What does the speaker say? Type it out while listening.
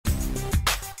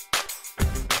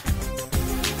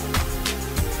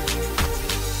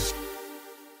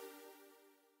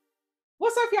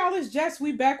What's up, y'all? It's Jess.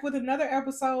 We back with another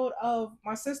episode of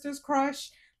My Sister's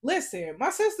Crush. Listen, my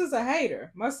sister's a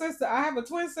hater. I have a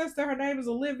twin sister. Her name is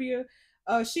Olivia.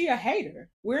 She a hater.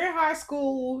 We're in high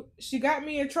school. She got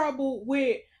me in trouble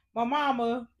with my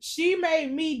mama. She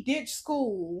made me ditch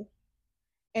school,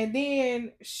 and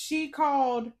then she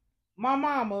called my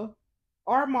mama,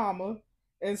 our mama,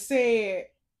 and said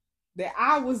that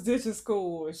I was ditching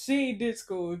school. She ain't ditch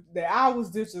school. That I was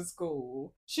ditching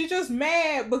school. She just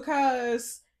mad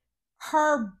because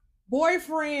her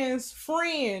boyfriend's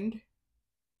friend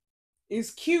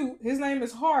is cute. His name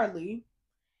is Harley.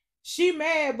 She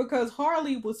mad because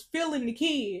Harley was feeling the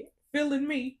kid, feeling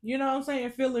me. You know what I'm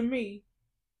saying? Feeling me.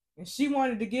 And she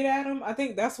wanted to get at him. I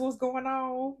think that's what's going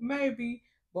on, maybe.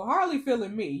 But Harley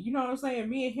feeling me. You know what I'm saying?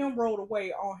 Me and him rode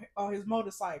away on his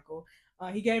motorcycle.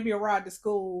 He gave me a ride to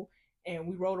school, and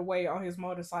we rode away on his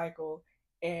motorcycle.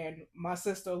 And my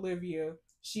sister Olivia,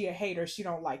 she a hater. She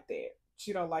don't like that.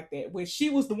 She don't like that. When she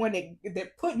was the one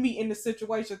that put me in the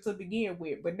situation to begin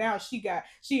with, but now she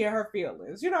in her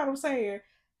feelings. You know what I'm saying?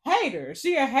 Hater.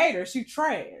 She a hater. She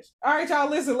trash. All right, y'all,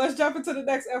 listen. Let's jump into the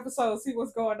next episode. See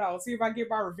what's going on. See if I get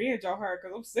my revenge on her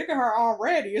because I'm sick of her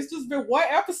already. It's just been one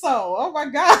episode. Oh my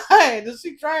god, is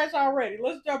she trash already?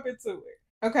 Let's jump into it.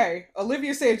 Okay,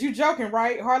 Olivia said, "You joking,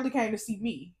 right? Hardly came to see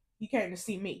me. He came to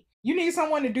see me. You need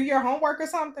someone to do your homework or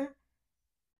something?"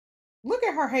 Look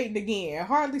at her hating again.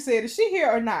 Hardly said, "Is she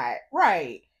here or not?"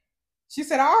 Right. She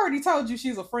said, "I already told you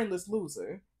she's a friendless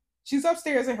loser. She's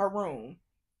upstairs in her room."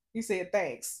 He said,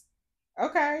 "Thanks."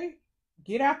 Okay.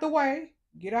 Get out the way.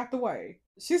 Get out the way.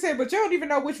 She said, "But you don't even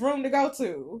know which room to go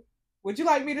to. Would you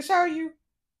like me to show you?"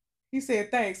 He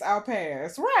said, "Thanks, I'll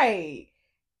pass." Right.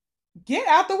 Get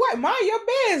out the way. Mind your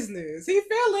business. He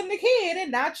feeling the kid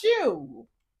and not you.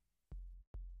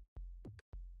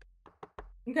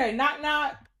 Okay, knock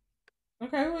knock.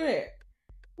 Okay, who that?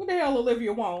 What the hell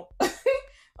Olivia want?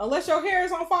 Unless your hair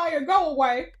is on fire, go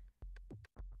away.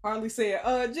 Harley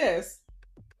said, Jess.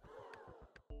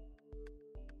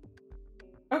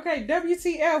 Okay,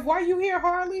 WTF, why you here,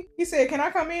 Harley? He said, "Can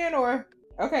I come in or?"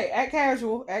 Okay, act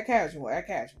casual, act casual, act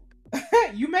casual.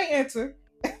 You may enter.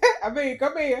 I mean,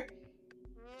 come here.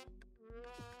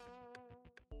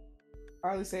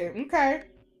 Harley said, "Okay."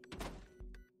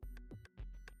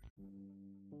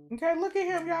 Okay, look at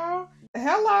him, y'all.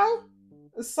 Hello.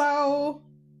 So,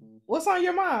 what's on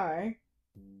your mind?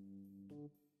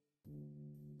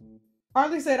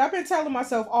 Harley said, "I've been telling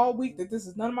myself all week that this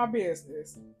is none of my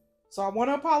business. So I want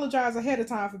to apologize ahead of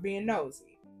time for being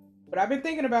nosy. But I've been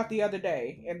thinking about the other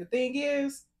day, and the thing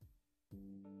is,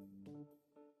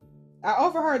 I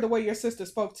overheard the way your sister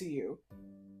spoke to you."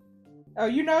 Oh,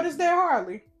 you noticed that,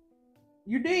 Harley?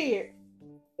 You did.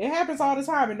 It happens all the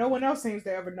time, and no one else seems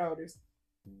to ever notice.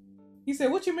 He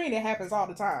said, "What you mean it happens all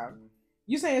the time?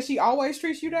 You saying she always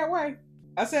treats you that way?"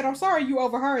 I said, "I'm sorry you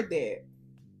overheard that.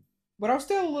 But I'm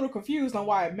still a little confused on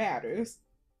why it matters.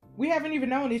 We haven't even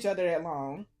known each other that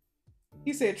long."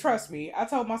 He said, "Trust me, I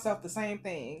told myself the same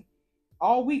thing.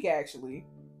 All week, actually."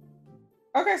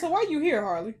 Okay, so why are you here,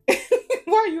 Harley?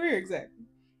 Why are you here exactly?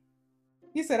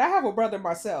 He said, "I have a brother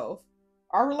myself.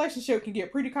 Our relationship can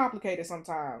get pretty complicated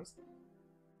sometimes.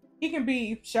 He can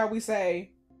be, shall we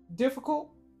say, difficult."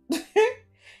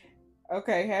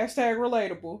 Okay, hashtag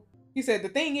relatable. He said, "The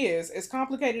thing is, as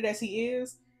complicated as he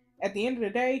is, at the end of the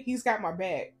day, he's got my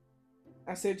back."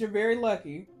 I said, "You're very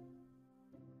lucky.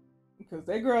 Because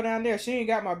that girl down there, she ain't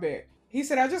got my back." He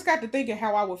said, "I just got to thinking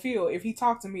how I would feel if he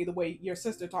talked to me the way your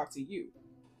sister talked to you.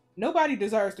 Nobody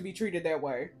deserves to be treated that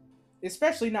way,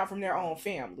 especially not from their own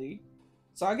family.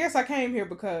 So I guess I came here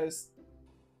because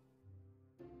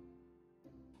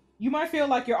you might feel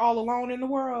like you're all alone in the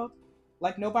world,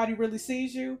 like nobody really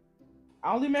sees you.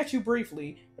 I only met you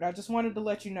briefly, but I just wanted to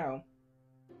let you know."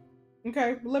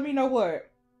 Okay, let me know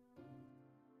what.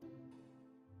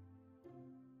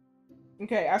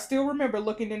 Okay, I still remember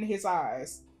looking into his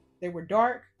eyes. They were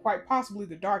dark, quite possibly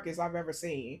the darkest I've ever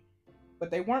seen,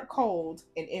 but they weren't cold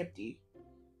and empty.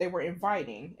 They were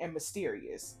inviting and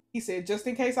mysterious. He said, "Just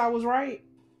in case I was right,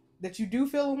 that you do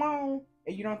feel alone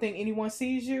and you don't think anyone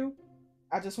sees you,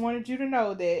 I just wanted you to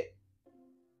know that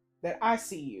I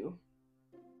see you.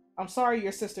 I'm sorry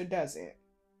your sister doesn't.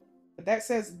 But that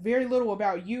says very little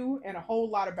about you and a whole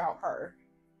lot about her.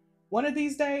 One of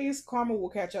these days, karma will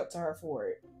catch up to her for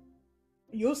it.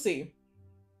 You'll see.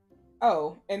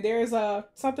 Oh, and there's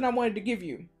something I wanted to give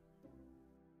you."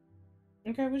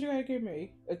 Okay, what you gotta give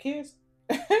me? A kiss?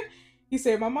 He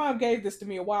said, "My mom gave this to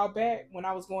me a while back when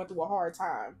I was going through a hard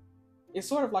time. It's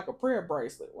sort of like a prayer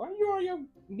bracelet. Why are you on your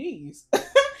knees?"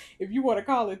 If you want to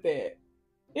call it that.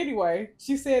 Anyway,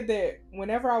 she said that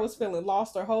whenever I was feeling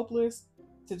lost or hopeless,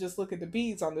 to just look at the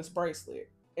beads on this bracelet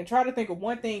and try to think of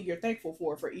one thing you're thankful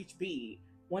for each bead,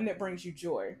 one that brings you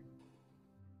joy,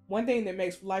 one thing that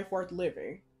makes life worth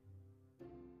living.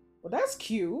 Well, that's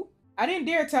cute. I didn't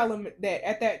dare tell him that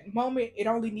at that moment it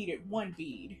only needed one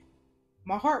bead.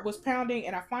 My heart was pounding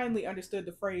and I finally understood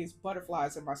the phrase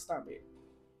butterflies in my stomach.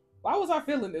 Why was I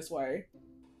feeling this way?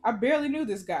 I barely knew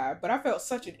this guy, but I felt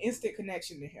such an instant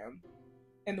connection to him.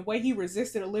 And the way he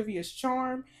resisted Olivia's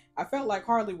charm, I felt like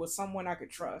Harley was someone I could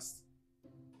trust.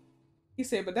 He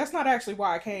said, but that's not actually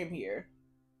why I came here.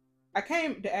 I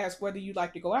came to ask whether you'd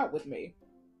like to go out with me.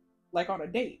 Like on a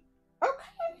date.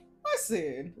 Okay,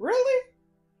 listen, really?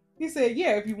 He said,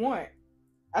 yeah, if you want.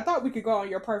 I thought we could go on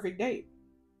your perfect date.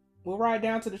 We'll ride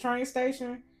down to the train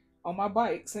station on my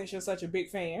bike, since you're such a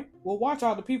big fan. We'll watch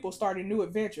all the people starting new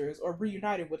adventures or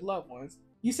reunited with loved ones.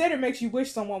 You said it makes you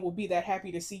wish someone would be that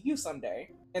happy to see you someday.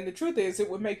 And the truth is, it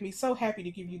would make me so happy to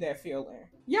give you that feeling.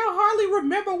 Yo, Harley,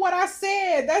 remember what I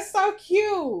said. That's so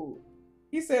cute.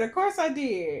 He said, of course I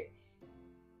did.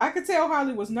 I could tell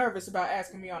Harley was nervous about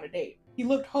asking me on a date. He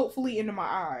looked hopefully into my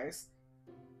eyes.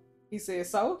 He said,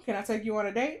 so, can I take you on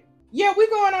a date? Yeah, we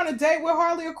going on a date with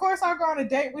Harley. Of course I'll go on a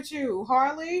date with you,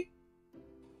 Harley.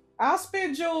 I'll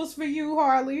spend jewels for you,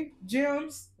 Harley.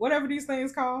 Gems, whatever these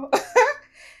things called.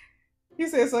 He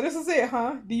said, so this is it,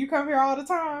 huh? Do you come here all the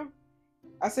time?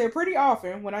 I said, pretty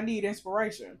often when I need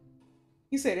inspiration.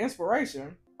 He said,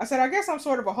 inspiration? I said, I guess I'm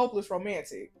sort of a hopeless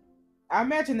romantic. I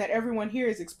imagine that everyone here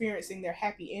is experiencing their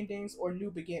happy endings or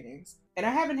new beginnings. And I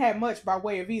haven't had much by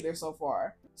way of either so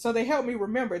far. So they help me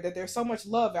remember that there's so much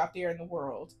love out there in the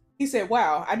world. He said,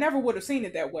 wow, I never would have seen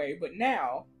it that way, but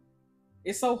now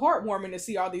it's so heartwarming to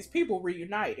see all these people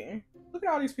reuniting. Look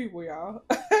at all these people, y'all.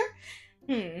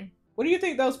 What do you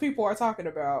think those people are talking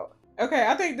about? Okay,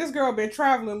 I think this girl been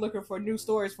traveling looking for new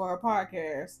stories for her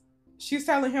podcast. She's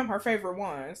telling him her favorite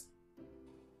ones.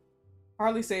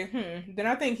 Harley said, then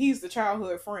I think he's the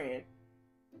childhood friend.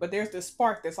 But there's this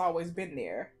spark that's always been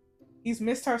there. He's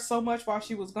missed her so much while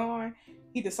she was gone,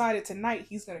 he decided tonight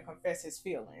he's gonna confess his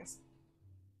feelings.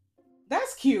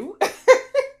 That's cute.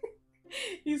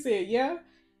 He said, yeah.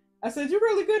 I said, you're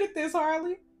really good at this,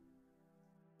 Harley.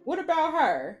 What about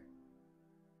her?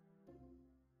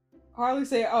 Harley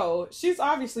said, oh, she's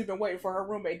obviously been waiting for her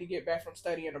roommate to get back from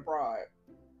studying abroad.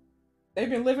 They've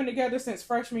been living together since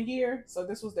freshman year, so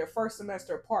this was their first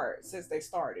semester apart since they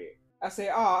started. I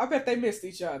said, oh, I bet they missed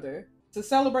each other. To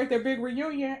celebrate their big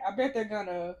reunion, I bet they're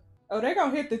gonna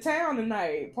hit the town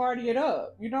tonight, party it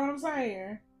up. You know what I'm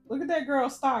saying? Look at that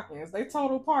girl's stockings. They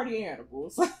total party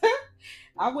animals.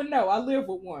 I would know. I live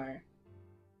with one.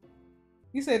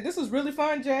 He said, this was really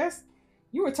fun, Jess.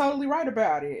 You were totally right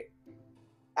about it.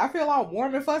 I feel all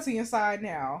warm and fuzzy inside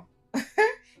now.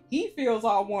 He feels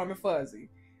all warm and fuzzy.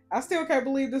 I still can't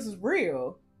believe this is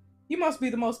real. You must be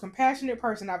the most compassionate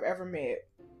person I've ever met.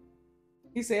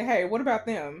 He said, hey, what about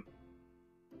them?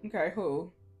 Okay,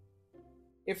 who?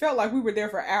 It felt like we were there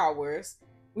for hours.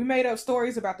 We made up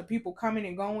stories about the people coming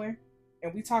and going,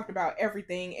 and we talked about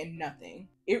everything and nothing.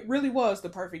 It really was the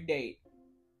perfect date.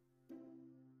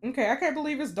 Okay, I can't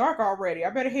believe it's dark already. I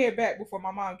better head back before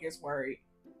my mom gets worried.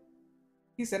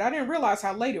 He said, I didn't realize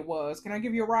how late it was. Can I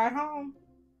give you a ride home?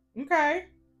 Okay.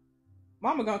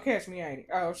 Mama gonna catch me, ain't it?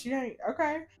 Oh, she ain't?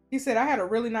 Okay. He said, I had a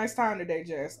really nice time today,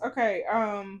 Jess. Okay,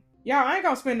 y'all, I ain't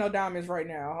gonna spend no diamonds right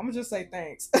now. I'm gonna just say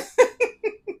thanks.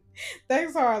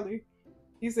 Thanks, Harley.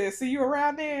 He said, see you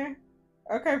around there?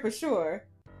 Okay, for sure.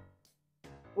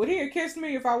 Would he have kissed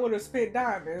me if I would have spent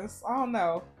diamonds? I don't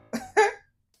know.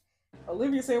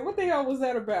 Olivia said, what the hell was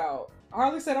that about?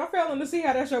 Harley said, I'm failing to see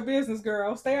how that's your business,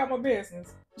 girl. Stay out my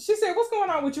business. She said, what's going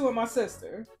on with you and my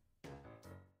sister?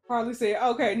 Harley said,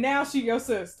 okay, now she your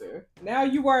sister. Now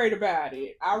you worried about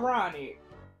it. Ironic.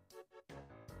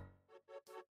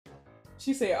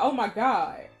 She said, oh my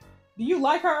God. Do you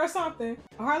like her or something?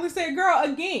 Harley said, girl,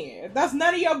 again, that's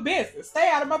none of your business. Stay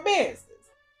out of my business.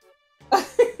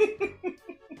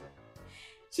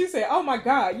 She said, oh my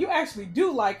God, you actually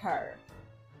do like her.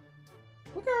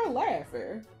 Look at her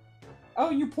laughing. Oh,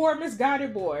 you poor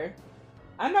misguided boy.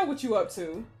 I know what you up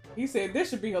to. He said, this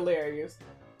should be hilarious.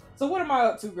 So what am I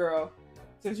up to, girl?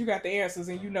 Since you got the answers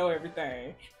and you know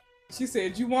everything. She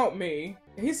said, you want me.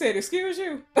 He said, excuse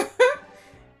you?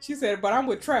 She said, but I'm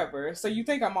with Trevor, so you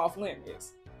think I'm off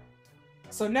limits.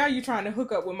 So now you're trying to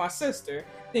hook up with my sister,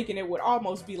 thinking it would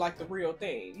almost be like the real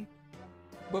thing.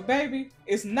 But baby,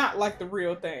 it's not like the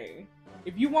real thing.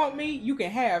 If you want me, you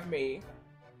can have me.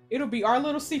 It'll be our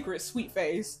little secret, sweet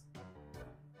face.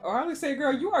 Harley said,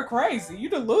 girl, you are crazy. You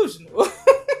delusional.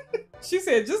 She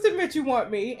said, just admit you want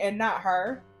me and not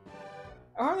her.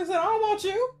 Harley said, I don't want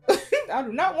you. I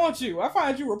do not want you. I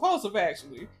find you repulsive,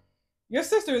 actually. Your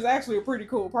sister is actually a pretty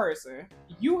cool person.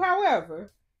 You,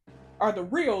 however, are the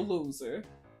real loser.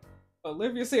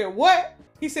 Olivia said, what?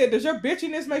 He said, does your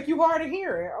bitchiness make you hard of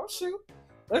hearing? Oh, shoot.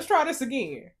 Let's try this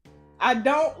again. I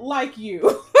don't like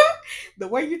you. The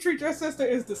way you treat your sister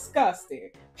is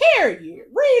disgusting. Period.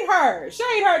 Read her.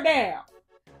 Shade her down.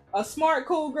 A smart,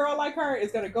 cool girl like her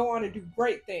is going to go on and do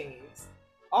great things.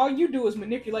 All you do is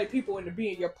manipulate people into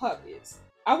being your puppets.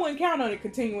 I wouldn't count on it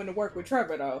continuing to work with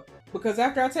Trevor, though. Because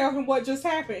after I tell him what just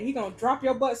happened, he gonna drop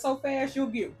your butt so fast you'll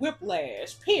get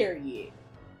whiplash. Period.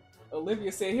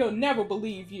 Olivia said he'll never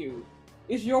believe you.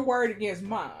 It's your word against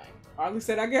mine. Harley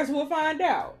said, I guess we'll find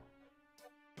out.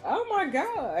 Oh my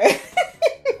God.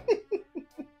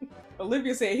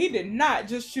 Olivia said he did not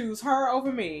just choose her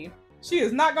over me. She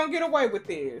is not gonna get away with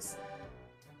this.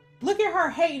 Look at her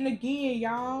hating again,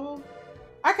 y'all.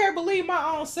 I can't believe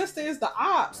my own sister is the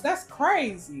ops. That's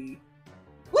crazy.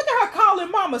 Look at her calling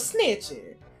Mama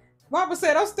snitching. Mama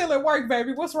said, I'm still at work,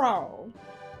 baby. What's wrong?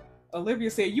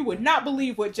 Olivia said, you would not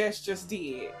believe what Jess just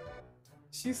did.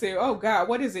 She said, oh God,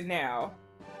 what is it now?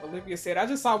 Olivia said, I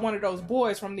just saw one of those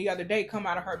boys from the other day come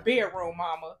out of her bedroom,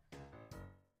 Mama.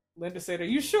 Linda said, are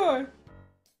you sure?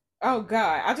 Oh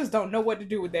God, I just don't know what to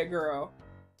do with that girl.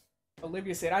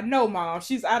 Olivia said, I know, Mom.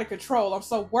 She's out of control. I'm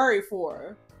so worried for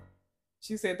her.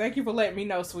 She said, thank you for letting me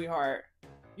know, sweetheart.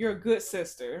 You're a good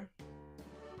sister.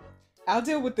 I'll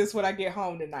deal with this when I get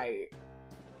home tonight.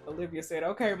 Olivia said,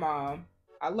 okay, Mom.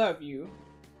 I love you.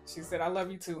 She said, I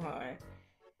love you too, hon.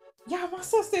 Yeah, my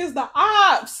sister is the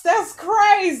ops. That's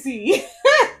crazy.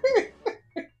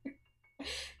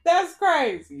 That's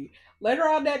crazy. Later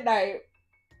on that night,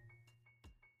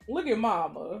 look at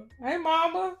Mama. Hey,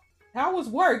 Mama. How was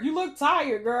work? You look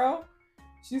tired, girl.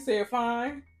 She said,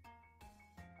 fine.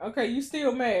 Okay, you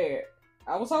still mad.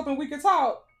 I was hoping we could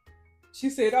talk. She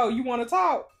said, oh, you want to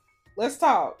talk? Let's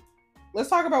talk. Let's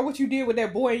talk about what you did with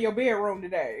that boy in your bedroom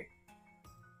today.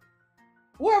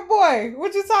 What boy?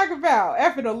 What you talking about?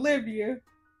 Effing Olivia.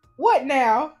 What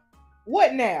now?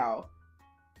 What now?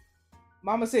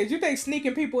 Mama said, you think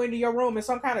sneaking people into your room is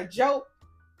some kind of joke?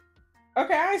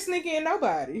 Okay, I ain't sneaking in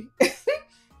nobody.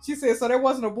 She said, so there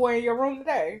wasn't a boy in your room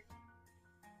today?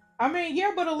 I mean,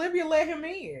 yeah, but Olivia let him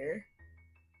in.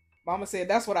 Mama said,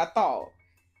 that's what I thought.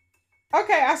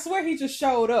 Okay, I swear he just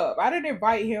showed up. I didn't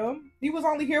invite him. He was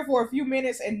only here for a few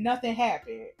minutes and nothing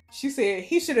happened. She said,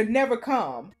 he should have never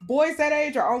come. Boys that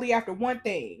age are only after one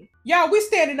thing. Y'all, we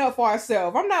standing up for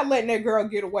ourselves. I'm not letting that girl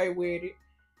get away with it.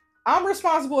 I'm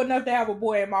responsible enough to have a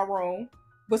boy in my room.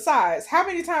 Besides, how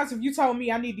many times have you told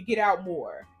me I need to get out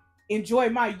more? Enjoy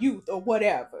my youth or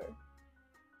whatever.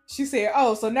 She said,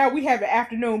 oh, so now we having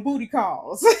afternoon booty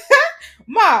calls.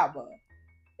 Mama.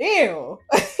 Ew.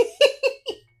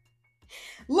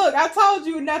 Look, I told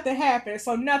you nothing happened,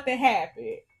 so nothing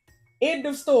happened. End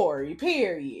of story,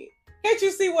 period. Can't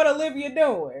you see what Olivia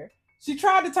doing? She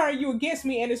tried to turn you against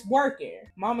me and it's working.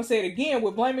 Mama said again,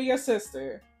 we're blaming your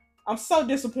sister. I'm so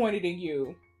disappointed in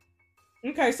you.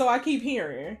 Okay, so I keep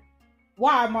hearing.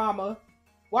 Why, Mama?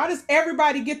 Why does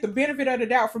everybody get the benefit of the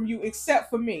doubt from you except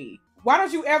for me? Why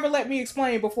don't you ever let me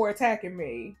explain before attacking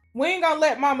me? We ain't gonna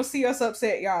let Mama see us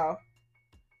upset, y'all.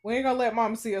 We ain't gonna let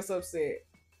Mama see us upset.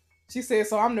 She said,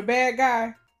 so I'm the bad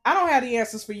guy? I don't have the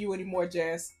answers for you anymore,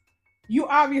 Jess. You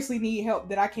obviously need help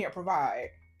that I can't provide.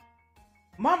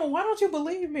 Mama, why don't you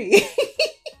believe me?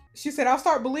 She said, I'll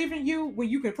start believing you when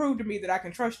you can prove to me that I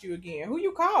can trust you again. Who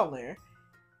you calling?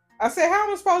 I said, how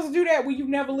am I supposed to do that when you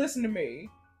never listen to me?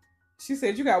 She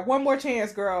said, you got one more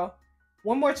chance, girl.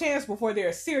 One more chance before there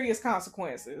are serious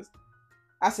consequences.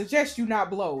 I suggest you not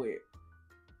blow it.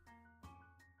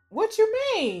 What you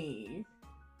mean?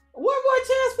 One more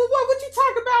chance for what? What you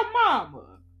talk about, Mama?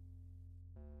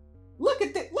 Look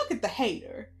at the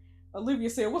hater. Olivia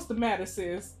said, what's the matter,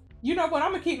 sis? You know what?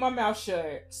 I'm gonna keep my mouth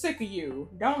shut. Sick of you.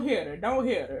 Don't hit her. Don't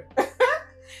hit her.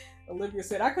 Olivia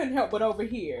said, I couldn't help but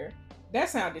overhear. That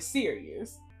sounded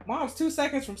serious. Mom's 2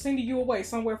 seconds from sending you away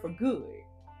somewhere for good.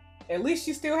 At least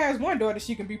she still has one daughter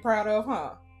she can be proud of,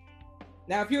 huh?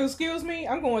 Now, if you'll excuse me,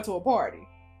 I'm going to a party.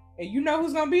 And you know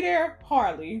who's gonna be there?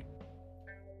 Harley.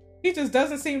 He just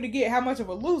doesn't seem to get how much of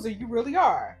a loser you really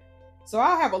are. So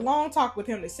I'll have a long talk with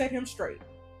him to set him straight.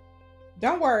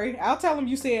 Don't worry, I'll tell him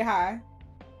you said hi.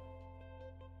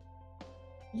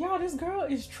 Y'all, this girl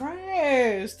is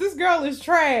trash. This girl is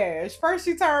trash. First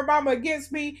she turned Mama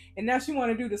against me, and now she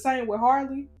want to do the same with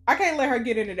Harley. I can't let her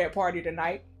get into that party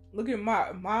tonight. Look at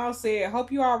Miles said,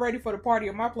 hope you all ready for the party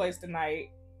at my place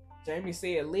tonight. Jamie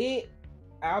said, lit.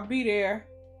 I'll be there.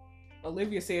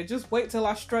 Olivia said, just wait till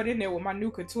I strut in there with my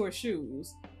new couture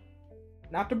shoes.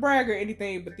 Not to brag or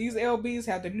anything, but these LBs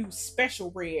have the new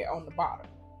special red on the bottom.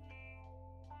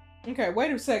 Okay,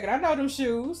 wait a second. I know them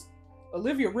shoes.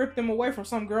 Olivia ripped them away from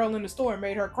some girl in the store and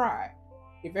made her cry.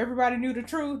 If everybody knew the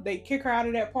truth, they'd kick her out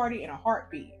of that party in a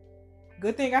heartbeat.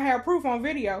 Good thing I have proof on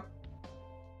video.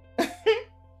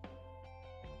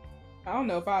 I don't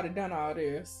know if I'd have done all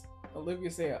this.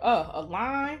 Olivia said, a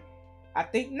line? I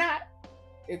think not.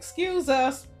 Excuse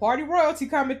us. Party royalty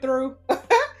coming through.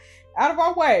 Out of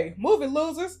our way. Move it,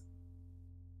 losers.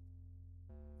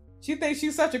 She thinks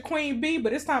she's such a queen bee,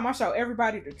 but it's time I show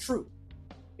everybody the truth.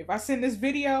 If I send this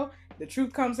video, the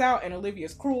truth comes out and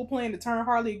Olivia's cruel plan to turn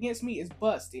Harley against me is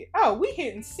busted. Oh, we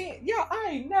hitting sin. Yo, I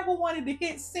ain't never wanted to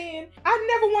hit sin. I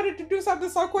never wanted to do something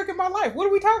so quick in my life. What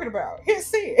are we talking about? Hit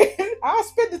sin. I'll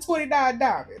spend the 29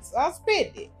 diamonds. I'll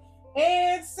spend it.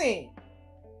 And sin.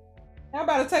 How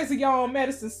about a taste of your own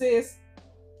medicine, sis?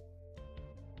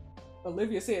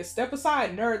 Olivia said, step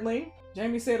aside, nerdling.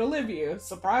 Jamie said, Olivia,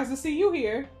 surprised to see you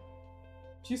here.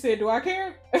 She said, do I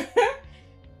care?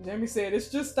 Jamie said, it's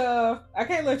just, I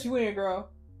can't let you in, girl.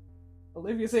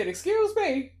 Olivia said, excuse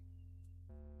me.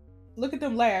 Look at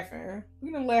them laughing.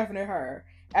 Look at them laughing at her.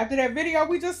 After that video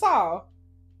we just saw,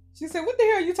 she said, what the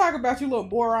hell you talking about, you little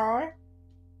moron?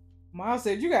 Miles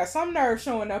said, you got some nerve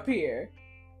showing up here.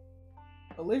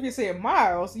 Olivia said,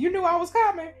 Miles, you knew I was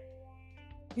coming?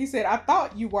 He said, I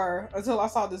thought you were until I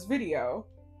saw this video.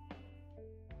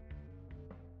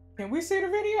 Can we see the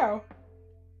video?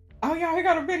 Oh, yeah, he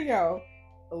got a video.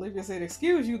 Olivia said,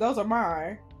 excuse you, those are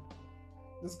mine.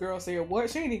 This girl said, what?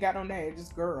 She ain't even got no name,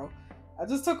 just girl. I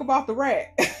just took them off the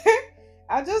rack.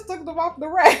 I just took them off the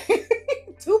rack.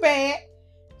 Too bad.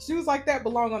 Shoes like that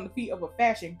belong on the feet of a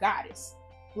fashion goddess.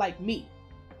 Like me.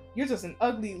 You're just an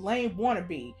ugly, lame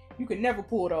wannabe. You can never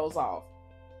pull those off.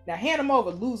 Now hand them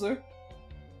over, loser.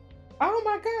 Oh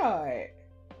my God.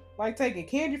 Like taking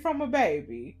candy from a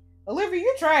baby. Olivia,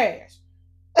 you trash.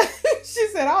 She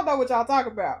said, I don't know what y'all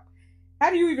talking about.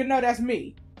 How do you even know that's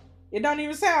me? It don't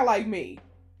even sound like me.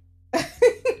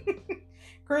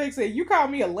 Craig said, you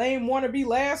called me a lame wannabe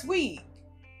last week.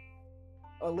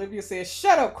 Olivia said,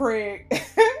 shut up, Craig.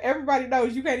 Everybody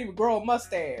knows you can't even grow a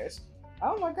mustache.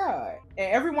 Oh my God.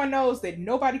 And everyone knows that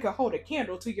nobody can hold a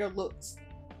candle to your looks.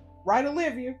 Right,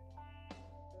 Olivia?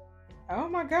 Oh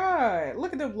my God.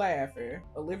 Look at them laughing.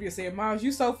 Olivia said, Miles,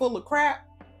 you so full of crap.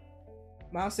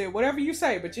 Miles said, whatever you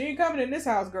say, but you ain't coming in this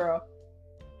house, girl.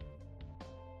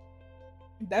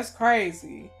 That's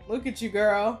crazy. Look at you,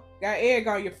 girl. Got egg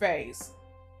on your face.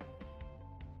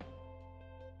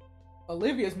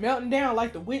 Olivia's melting down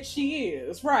like the witch she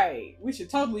is. Right. We should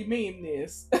totally meme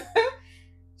this.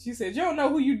 She said, you don't know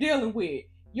who you dealing with.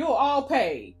 You'll all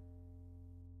pay.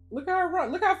 Look at her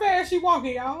run. Look how fast she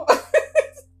walking, y'all.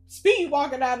 Speed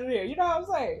walking out of there. You know what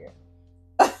I'm saying?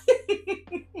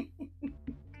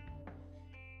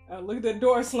 Look at the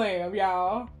door slam,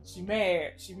 y'all. She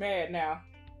mad. She mad now.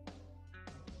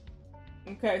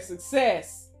 Okay,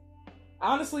 success.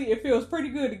 Honestly, it feels pretty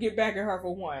good to get back at her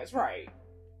for once, right?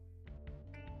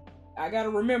 I gotta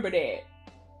remember that.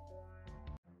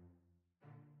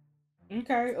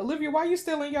 Okay, Olivia, why you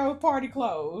still in your party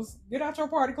clothes? Get out your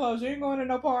party clothes. You ain't going to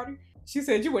no party. She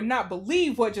said, you would not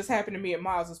believe what just happened to me at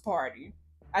Miles's party.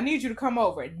 I need you to come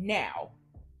over now.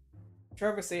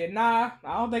 Trevor said, nah,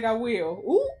 I don't think I will.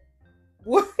 Ooh.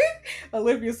 What?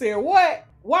 Olivia said, what?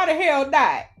 Why the hell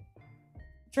not?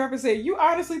 Trevor said, you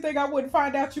honestly think I wouldn't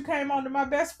find out you came on to my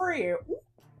best friend? Ooh.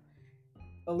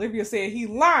 Olivia said, he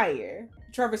lying.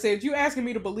 Trevor said, you asking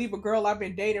me to believe a girl I've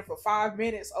been dating for 5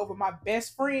 minutes over my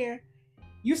best friend?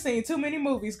 You seen too many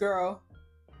movies, girl.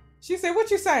 She said, what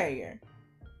you saying?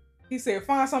 He said,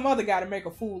 find some other guy to make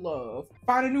a fool of.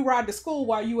 Find a new ride to school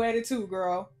while you at it too,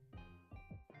 girl.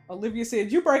 Olivia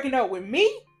said, you breaking up with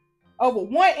me? Over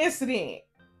one incident.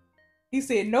 He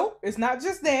said, nope, it's not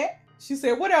just that. She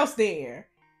said, what else then?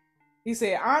 He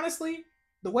said, honestly,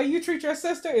 the way you treat your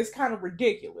sister is kind of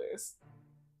ridiculous.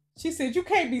 She said, you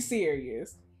can't be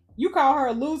serious. You call her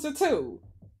a loser too.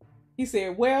 He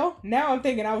said, well, now I'm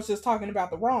thinking I was just talking about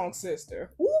the wrong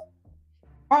sister. Ooh.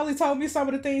 Harley told me some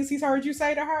of the things he's heard you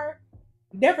say to her.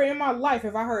 Never in my life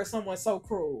have I heard someone so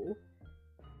cruel.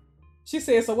 She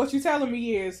said, so what you telling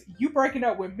me is you breaking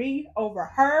up with me over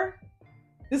her?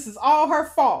 This is all her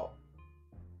fault.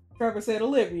 Trevor said,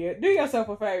 Olivia, do yourself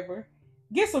a favor.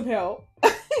 Get some help.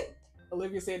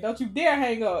 Olivia said, don't you dare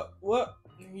hang up. What?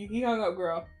 He hung up,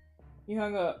 girl. He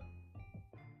hung up.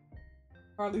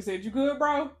 Harley said, you good,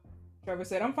 bro? Trevor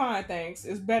said, I'm fine, thanks.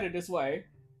 It's better this way.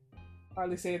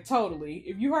 Harley said, totally.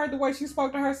 If you heard the way she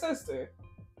spoke to her sister.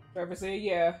 Trevor said,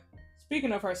 yeah.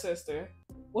 Speaking of her sister,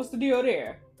 what's the deal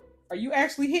there? Are you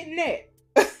actually hitting that?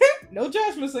 No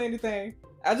judgments or anything.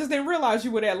 I just didn't realize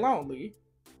you were that lonely.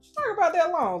 She's talking about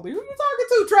that lonely. Who you talking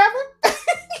to, Trevor?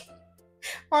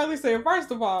 Harley said,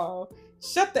 first of all,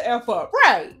 shut the F up.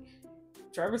 Right.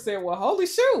 Trevor said, well, holy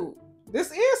shoot.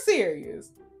 This is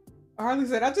serious. Harley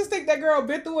said, I just think that girl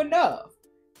been through enough.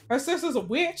 Her sister's a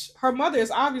witch. Her mother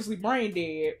is obviously brain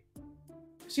dead.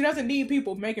 She doesn't need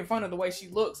people making fun of the way she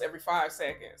looks every 5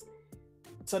 seconds.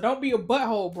 So don't be a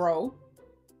butthole, bro.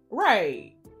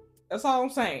 Right. That's all I'm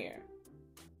saying.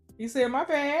 He said, my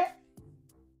bad.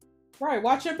 Right,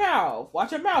 watch your mouth.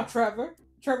 Watch your mouth, Trevor.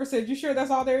 Trevor said, you sure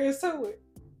that's all there is to it?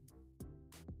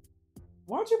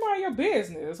 Why don't you mind your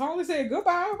business? Harley said,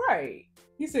 goodbye. Right.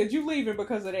 He said, you leaving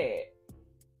because of that.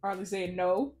 Harley said,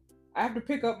 no. I have to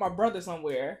pick up my brother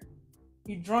somewhere.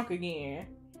 He drunk again.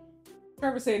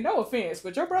 Trevor said, no offense,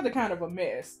 but your brother kind of a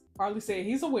mess. Harley said,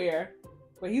 he's aware,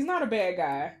 but he's not a bad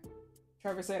guy.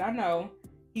 Trevor said, I know.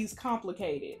 He's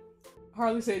complicated.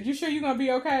 Harley said, you sure you're going to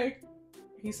be okay?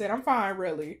 He said, I'm fine,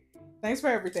 really. Thanks for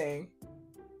everything.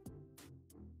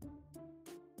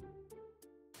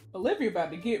 Olivia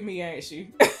about to get me, ain't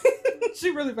she? She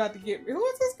really about to get me. Who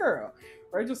is this girl?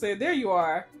 Rachel said, there you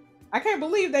are. I can't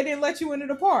believe they didn't let you into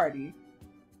the party.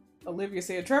 Olivia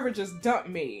said, Trevor just dumped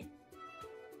me.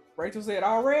 Rachel said,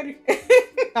 already?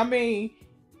 I mean,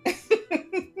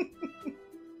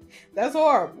 that's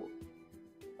horrible.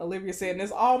 Olivia said, and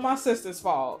it's all my sister's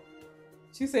fault.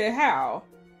 She said, how?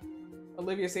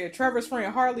 Olivia said, Trevor's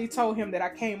friend Harley told him that I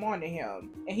came on to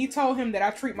him, and he told him that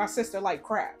I treat my sister like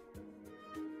crap.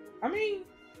 I mean,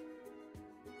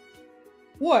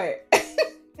 what?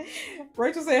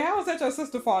 Rachel said, how is that your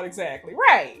sister's fault exactly?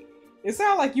 Right. It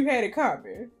sounded like you had it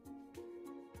coming.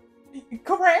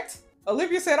 Correct.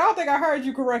 Olivia said, I don't think I heard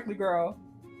you correctly, girl.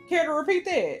 Care to repeat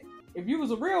that? If you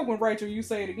was a real one, Rachel, you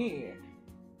say it again.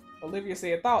 Olivia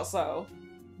said, thought so.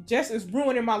 Jess is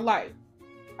ruining my life.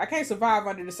 I can't survive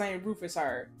under the same roof as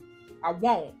her. I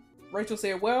won't. Rachel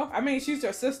said, well, I mean, she's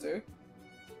your sister.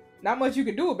 Not much you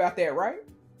can do about that, right?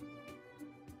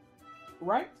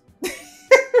 Right?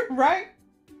 Right?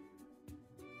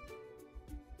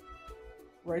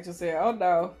 Rachel said, oh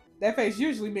no. That face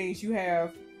usually means you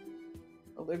have...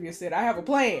 Olivia said, I have a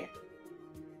plan.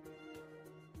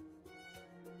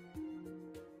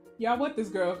 Y'all, what this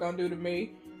girl gonna do to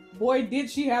me? Boy,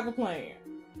 did she have a plan.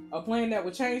 A plan that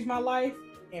would change my life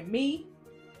and me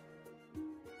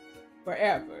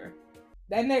forever.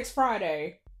 That next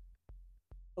Friday,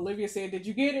 Olivia said, did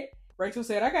you get it? Rachel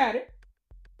said, I got it.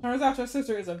 Turns out your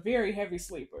sister is a very heavy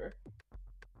sleeper.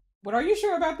 But are you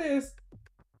sure about this?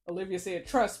 Olivia said,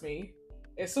 trust me.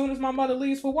 As soon as my mother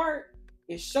leaves for work,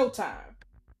 it's showtime.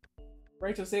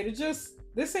 Rachel said,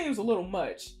 this seems a little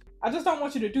much. I just don't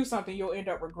want you to do something you'll end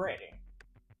up regretting.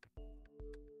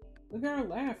 Look at her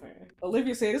laughing.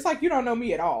 Olivia said, it's like you don't know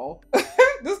me at all.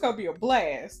 This is gonna be a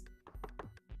blast.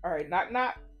 All right, knock,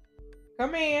 knock.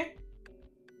 Come in.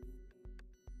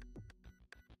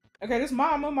 Okay, this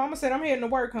Mama. Mama said, I'm heading to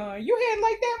work, hon. You heading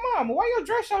like that, Mama? Why your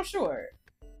dress so short?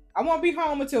 I won't be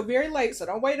home until very late, so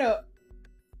don't wait up.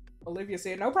 Olivia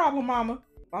said, no problem, Mama.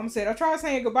 Mama said, I tried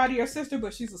saying goodbye to your sister,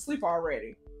 but she's asleep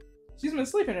already. She's been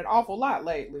sleeping an awful lot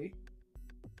lately.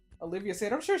 Olivia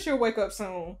said, I'm sure she'll wake up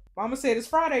soon. Mama said, it's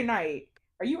Friday night.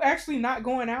 Are you actually not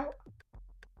going out?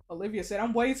 Olivia said,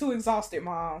 I'm way too exhausted,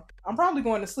 Mom. I'm probably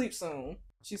going to sleep soon.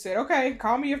 She said, okay,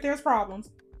 call me if there's problems.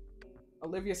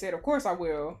 Olivia said, of course I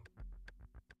will.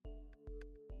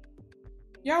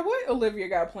 Y'all, what Olivia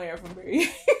got planned for me?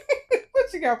 What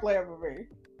she got planned for me?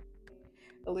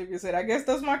 Olivia said, I guess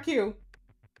that's my cue.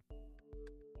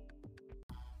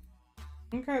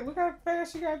 Okay, look how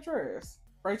fast she got dressed.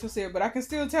 Rachel said, but I can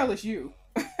still tell it's you.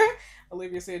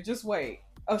 Olivia said, just wait.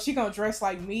 Oh, she gonna dress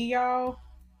like me, y'all?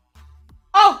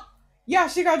 Oh! Yeah,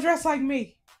 she gonna dress like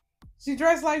me. She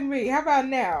dressed like me. How about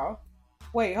now?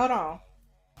 Wait, hold on.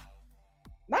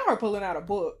 Not her pulling out a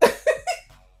book.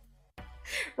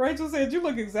 Rachel said, you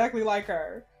look exactly like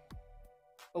her.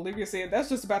 Olivia said, that's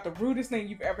just about the rudest thing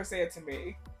you've ever said to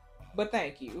me. But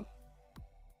thank you.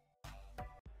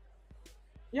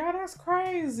 Y'all, that's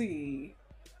crazy.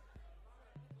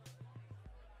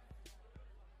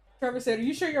 Trevor said, are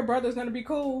you sure your brother's gonna be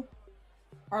cool?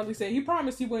 Harley said, he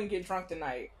promised he wouldn't get drunk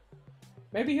tonight.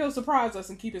 Maybe he'll surprise us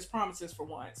and keep his promises for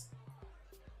once.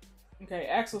 Okay,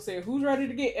 Axel said, who's ready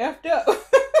to get effed up?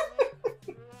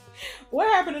 What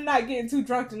happened to not getting too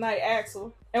drunk tonight,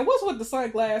 Axel? And what's with the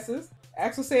sunglasses?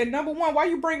 Axel said, number one, why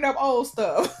you bringing up old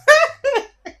stuff?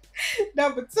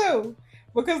 Number two,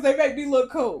 because they make me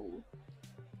look cool.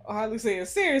 Harley said,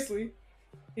 seriously?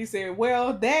 He said,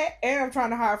 well, that and I'm trying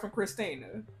to hide from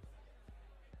Christina.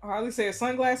 Harley said,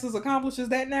 sunglasses accomplishes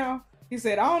that now? He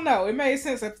said, I don't know. It made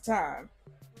sense at the time.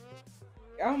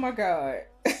 Oh my God.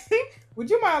 Would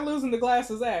you mind losing the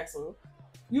glasses, Axel?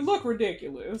 You look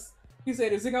ridiculous. He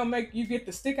said, is it gonna make you get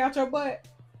the stick out your butt?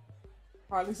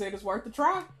 Harley said, it's worth a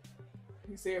try.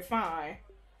 He said, fine.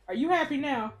 Are you happy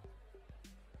now?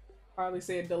 Harley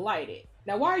said, delighted.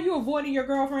 Now, why are you avoiding your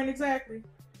girlfriend exactly?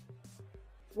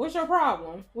 What's your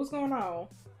problem? What's going on?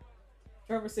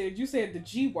 Trevor said, you said the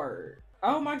G word.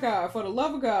 Oh my God, for the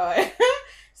love of God.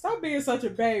 Stop being such a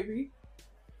baby.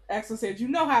 Axel said, you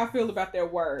know how I feel about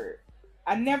that word.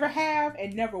 I never have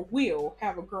and never will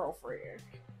have a girlfriend.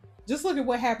 Just look at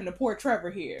what happened to poor Trevor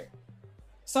here.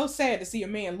 So sad to see a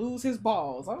man lose his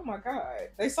balls. Oh my God.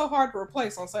 They so hard to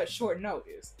replace on such short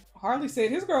notice. Harley said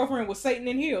his girlfriend was Satan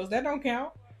in heels. That don't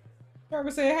count.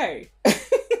 Trevor said, hey,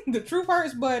 the truth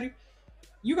hurts, buddy.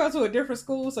 You go to a different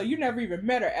school, so you never even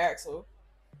met her, Axel.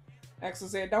 Axel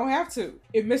said, don't have to.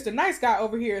 If Mr. Nice Guy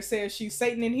over here says she's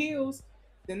Satan in heels,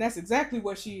 then that's exactly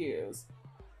what she is.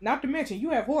 Not to mention, you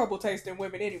have horrible taste in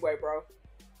women anyway, bro.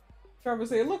 Trevor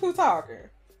said, look who's talking.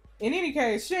 In any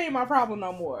case, she ain't my problem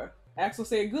no more. Axel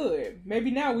said, good.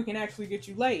 Maybe now we can actually get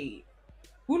you laid.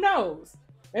 Who knows?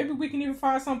 Maybe we can even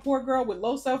find some poor girl with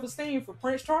low self-esteem for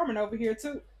Prince Charming over here,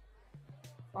 too.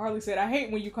 Harley said, I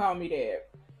hate when you call me that.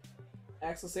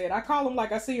 Axel said, I call him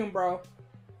like I see him, bro.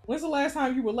 When's the last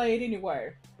time you were laid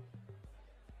anyway?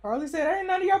 Harley said, that ain't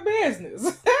none of your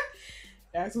business.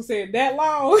 Axel said, that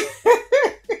long?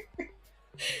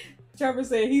 Trevor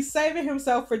said, he's saving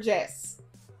himself for Jess.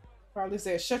 Harley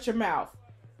said, shut your mouth.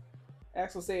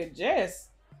 Axel said, Jess?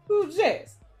 Who's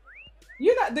Jess?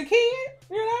 You're not the kid,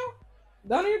 you know?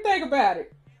 Don't even think about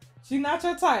it. She's not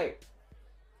your type.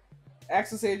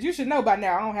 Axel said, you should know by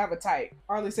now I don't have a type.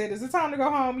 Harley said, is it time to go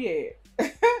home yet?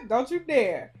 Don't you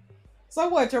dare. So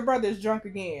what, your brother is drunk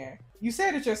again? You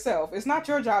said it yourself. It's not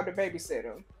your job to babysit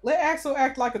him. Let Axel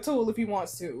act like a tool if he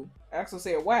wants to. Axel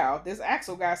said, wow, this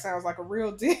Axel guy sounds like a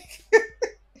real dick.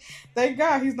 Thank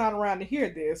God he's not around to hear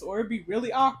this, or it'd be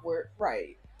really awkward.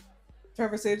 Right.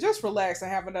 Trevor said, just relax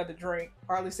and have another drink.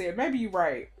 Harley said, maybe you're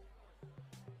right.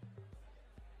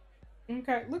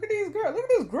 Okay, look at these girls. Look at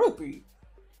this groupie.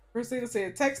 Christina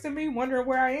said, texting me, wondering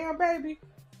where I am, baby.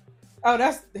 Oh,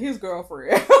 that's his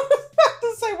girlfriend. I was about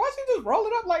to say, why she just roll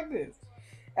it up like this?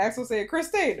 Axel said,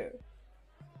 Christina.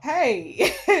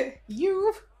 Hey,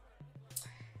 you.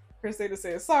 Christina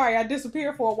said, sorry, I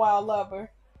disappeared for a while, lover.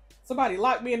 Somebody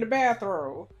locked me in the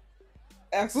bathroom.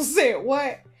 Axel said,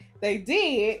 what? They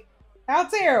did? How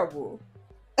terrible.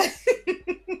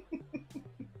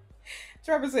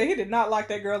 Trevor said he did not lock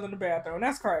that girl in the bathroom.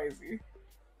 That's crazy.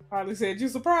 Harley said, you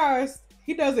surprised?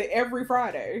 He does it every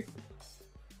Friday.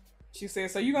 She said,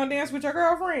 so you gonna dance with your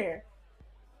girlfriend?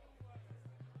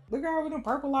 Look at her with them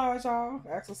purple eyes, y'all.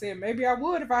 Axel said, maybe I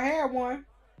would if I had one.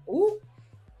 Ooh.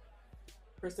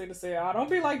 Christina said, oh, don't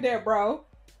be like that, bro.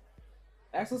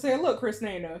 Axel said, look,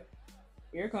 Christina.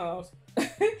 Here it comes.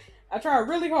 I tried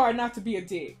really hard not to be a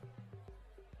dick.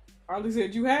 Harley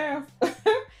said, you have?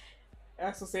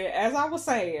 Axel said, as I was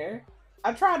saying,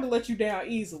 I tried to let you down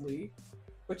easily,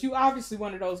 but you obviously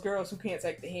one of those girls who can't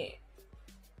take the hint.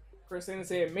 Christina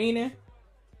said, meaning?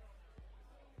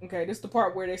 Okay, this is the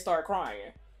part where they start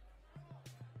crying.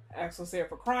 Axel said,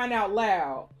 for crying out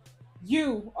loud,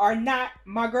 you are not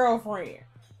my girlfriend.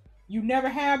 You never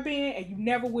have been and you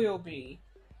never will be.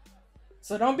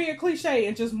 So don't be a cliche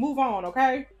and just move on,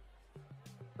 okay?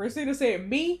 Christina said,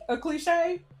 me? A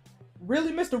cliche?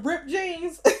 Really, Mr. Ripped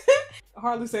Jeans?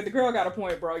 Harley said, the girl got a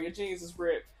point, bro. Your jeans is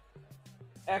ripped.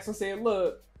 Axel said,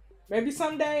 look, maybe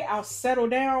someday I'll settle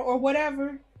down or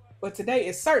whatever, but today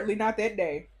is certainly not that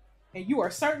day. And you are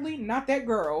certainly not that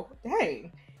girl.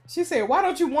 Dang. She said, why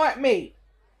don't you want me?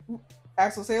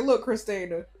 Axel said, look,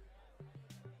 Christina,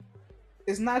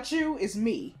 it's not you, it's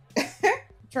me.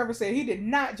 Trevor said he did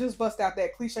not just bust out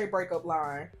that cliche breakup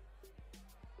line.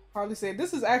 Harley said,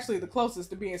 this is actually the closest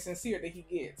to being sincere that he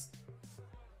gets.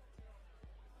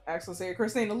 Axel said,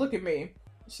 Christina, look at me.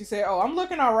 She said, oh, I'm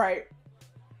looking all right.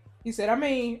 He said, I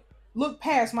mean, look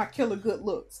past my killer good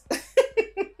looks.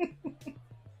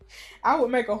 I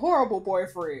would make a horrible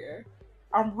boyfriend.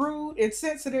 I'm rude,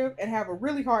 insensitive, and have a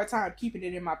really hard time keeping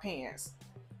it in my pants.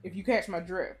 If you catch my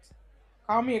drift.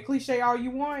 Call me a cliche all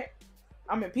you want.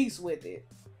 I'm in peace with it.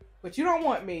 But you don't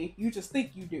want me. You just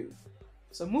think you do.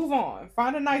 So move on.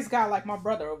 Find a nice guy like my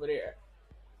brother over there.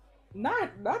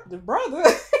 Not the brother.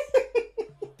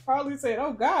 Harley said,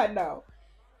 oh God, no.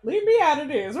 Leave me out of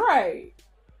this, right?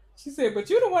 She said, but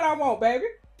you the one I want, baby.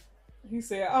 He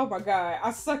said, oh my God,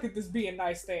 I suck at this being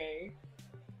nice thing.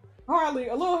 Harley,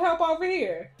 a little help over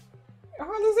here.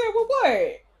 Harley said, well,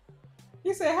 what?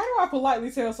 He said, how do I politely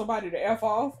tell somebody to F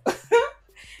off?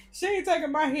 She ain't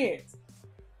taking my hints.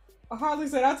 Harley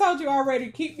said, I told you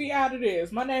already, keep me out of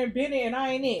this. My name Benny and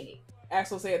I ain't in it.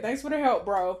 Axel said, thanks for the help,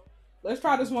 bro. Let's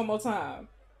try this one more time.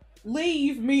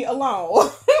 Leave me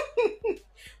alone.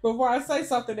 Before I say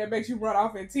something that makes you run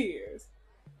off in tears.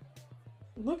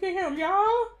 Look at him,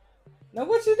 y'all. Now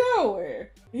what you doing?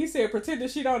 He said, pretend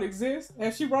that she don't exist.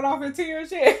 Has she run off in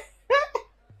tears yet?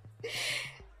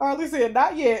 Harley said,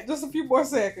 not yet. Just a few more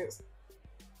seconds.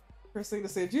 Christina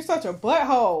said, you such a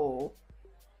butthole.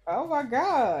 Oh my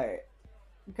God.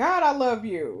 God, I love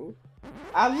you.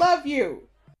 I love you.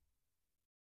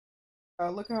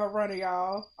 Look at her running,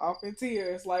 y'all. Off in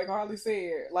tears, like Harley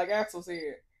said. Like Axel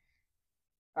said.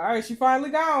 Alright, she finally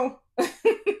gone.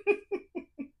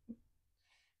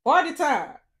 Party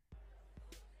time.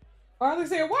 Harley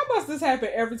said, why must this happen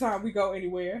every time we go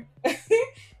anywhere?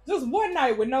 Just one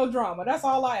night with no drama. That's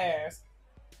all I ask.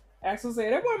 Axel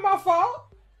said, that wasn't my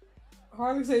fault.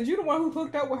 Harley said, you the one who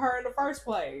hooked up with her in the first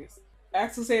place.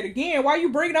 Axel said, again, why you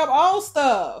bringing up old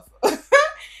stuff?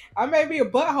 I may be a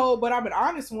butthole, but I'm an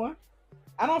honest one.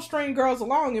 I don't string girls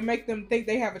along and make them think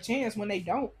they have a chance when they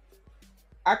don't.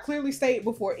 I clearly state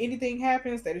before anything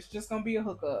happens that it's just going to be a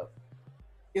hookup.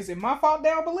 Is it my fault they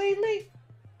don't believe me?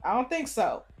 I don't think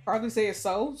so. Harley said,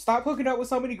 so? Stop hooking up with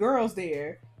so many girls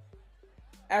there.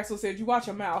 Axel said, you watch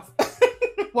your mouth.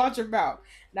 Watch your mouth.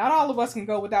 Not all of us can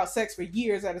go without sex for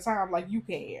years at a time like you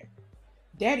can.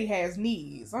 Daddy has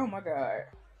knees. Oh my God.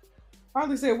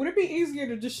 Harley said, would it be easier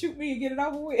to just shoot me and get it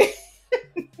over with?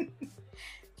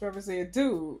 Trevor said,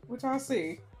 dude, what y'all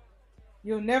see?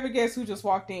 You'll never guess who just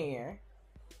walked in.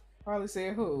 Harley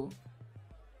said, who?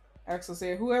 Axel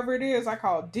said, whoever it is, I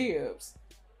call dibs.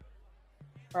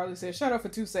 Harley said, shut up for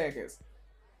 2 seconds.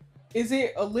 Is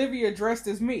it Olivia dressed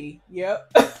as me?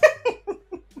 Yep.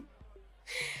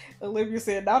 Olivia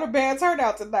said, not a bad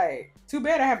turnout tonight. Too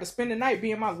bad I have to spend the night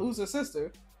being my loser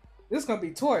sister. This is going to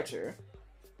be torture.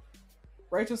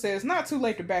 Rachel said, it's not too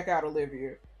late to back out,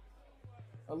 Olivia.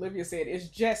 Olivia said, it's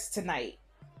just tonight.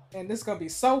 And this is going to be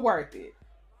so worth it.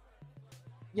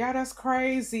 Yeah, that's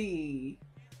crazy.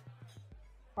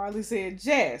 Harley said,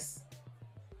 Jess.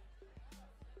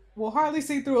 Will Harley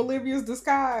see through Olivia's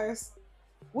disguise?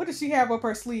 What does she have up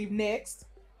her sleeve next?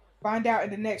 Find out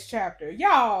in the next chapter.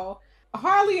 Y'all,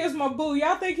 Harley is my boo.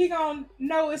 Y'all think he gonna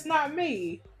know it's not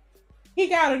me? He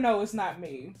gotta know it's not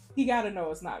me. He gotta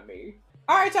know it's not me.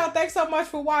 Alright, y'all. Thanks so much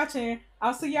for watching.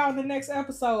 I'll see y'all in the next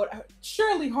episode.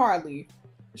 Surely Harley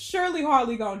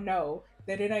gonna know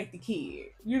that it ain't the kid.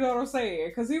 You know what I'm saying?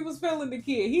 Because he was feeling the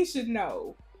kid. He should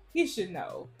know. He should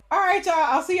know. Alright, y'all.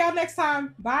 I'll see y'all next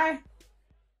time. Bye.